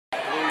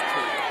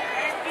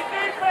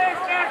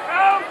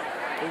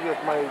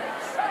trick moves.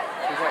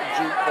 He's like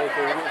juke back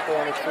there. He didn't stay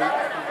on his feet.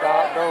 He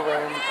got over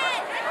and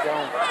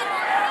gone.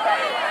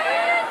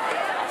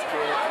 That's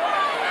good.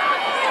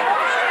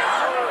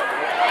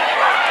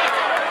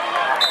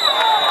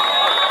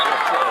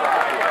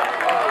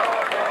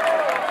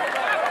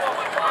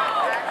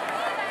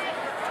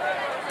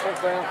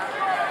 Thanks, man.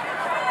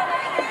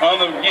 On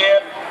the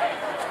get.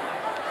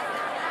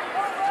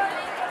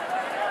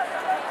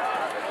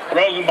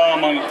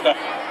 Rosenbaum on the stop.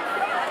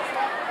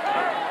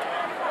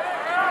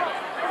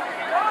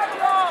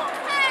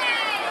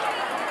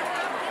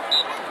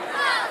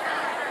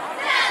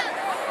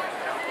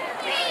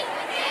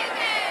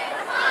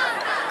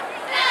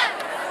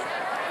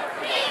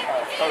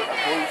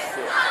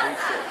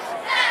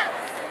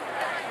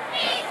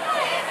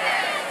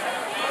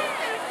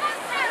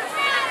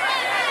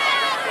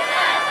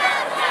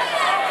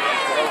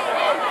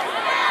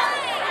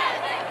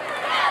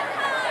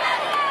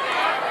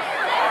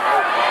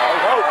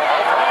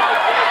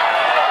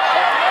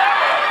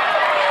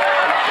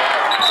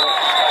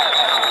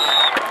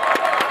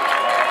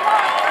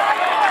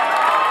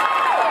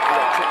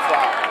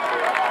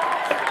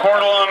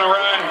 Cordell on the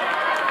run.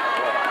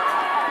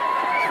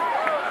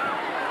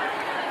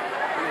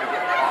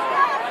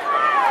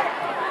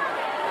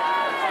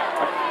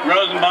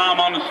 Rosenbaum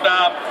on the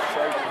stop.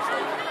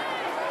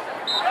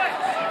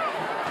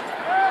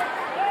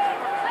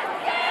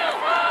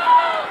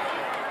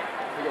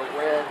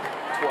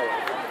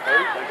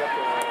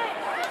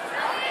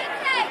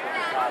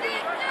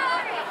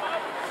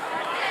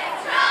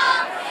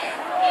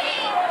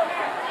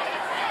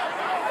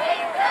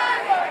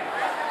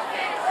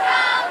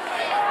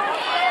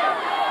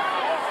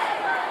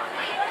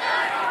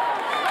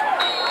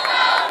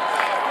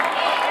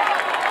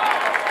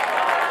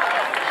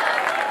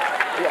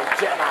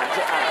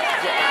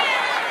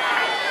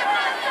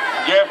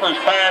 Jeffers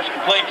pass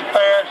complete to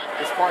Farris.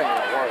 It's probably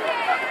not work. You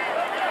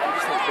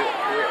just need to do it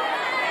quick.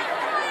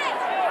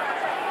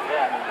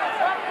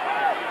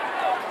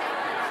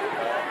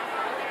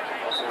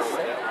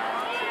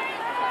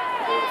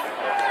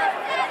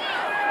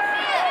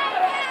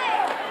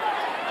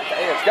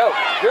 Hey, let's go.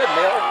 Good,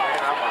 Mill.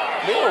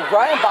 Mill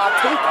ran by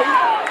 2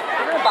 people.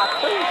 He ran by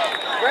 2.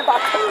 Ran by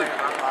 2.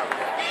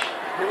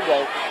 Here we go.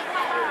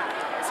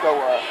 Let's go.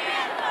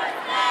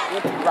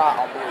 Empty right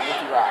on board.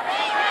 Empty right.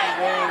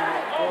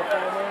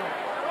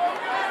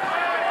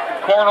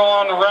 Cordell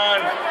on the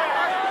run.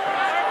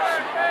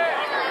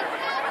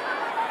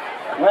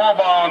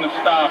 Rollball on the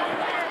stop.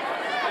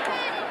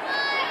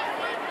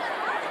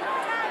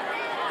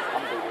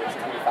 I'm going to do this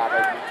 25-8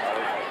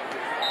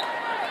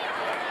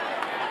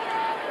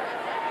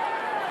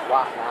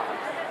 White now.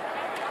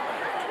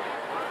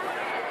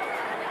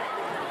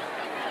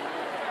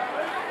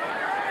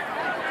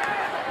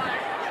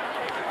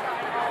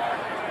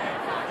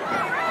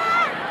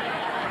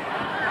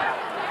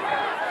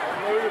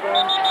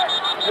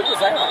 Who was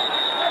that?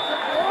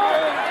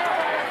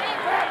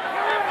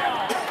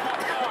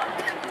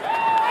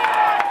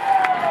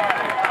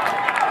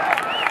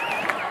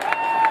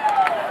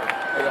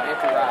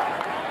 Empty right.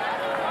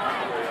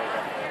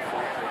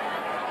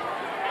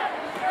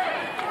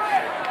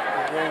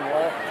 Green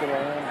left to the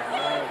end.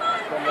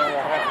 Come down to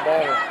half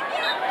battle.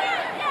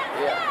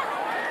 Yeah.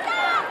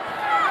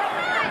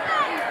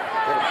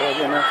 Get a bug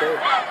in right there.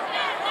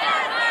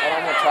 Well,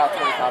 I'm going to try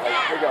 25-8.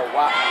 Here we go,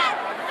 white now.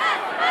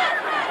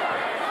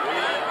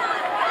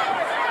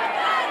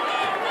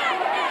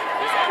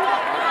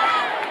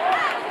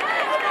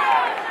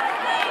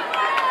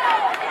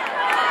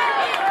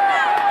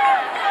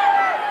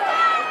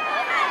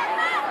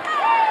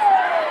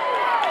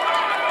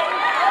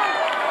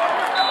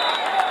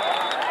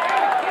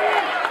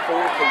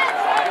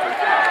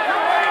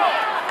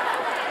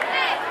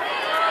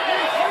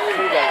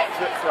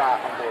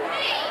 Right on board.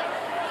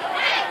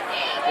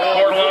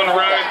 Cordell on the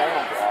right.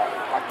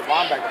 Like the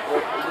linebacker, we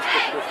just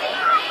put this way.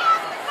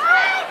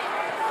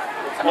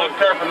 Look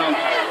careful on.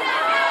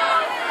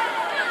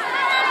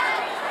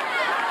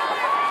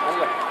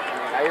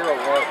 Now you're 11.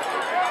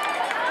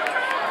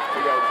 We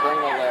go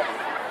bring 11.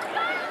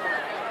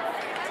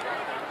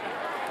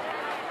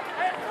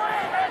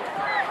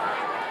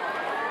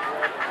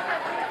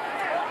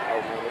 Oh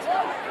man, this guy.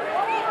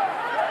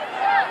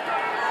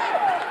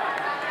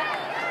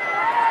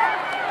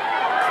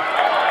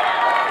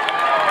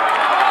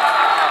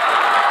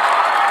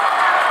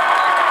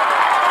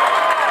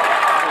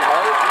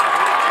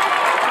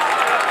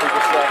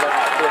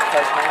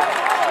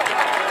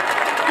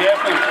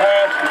 Jeffers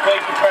pass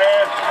complete to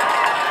Farris.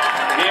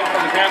 In for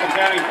the Campbell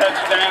County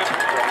touchdown.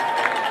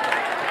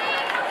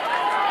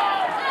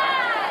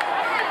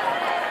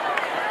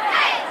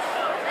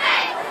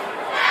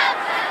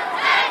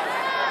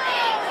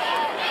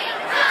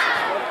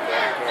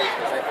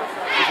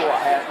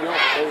 You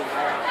don't do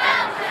that.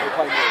 They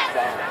play more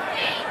down.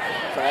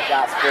 So that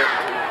guy's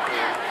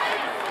 14.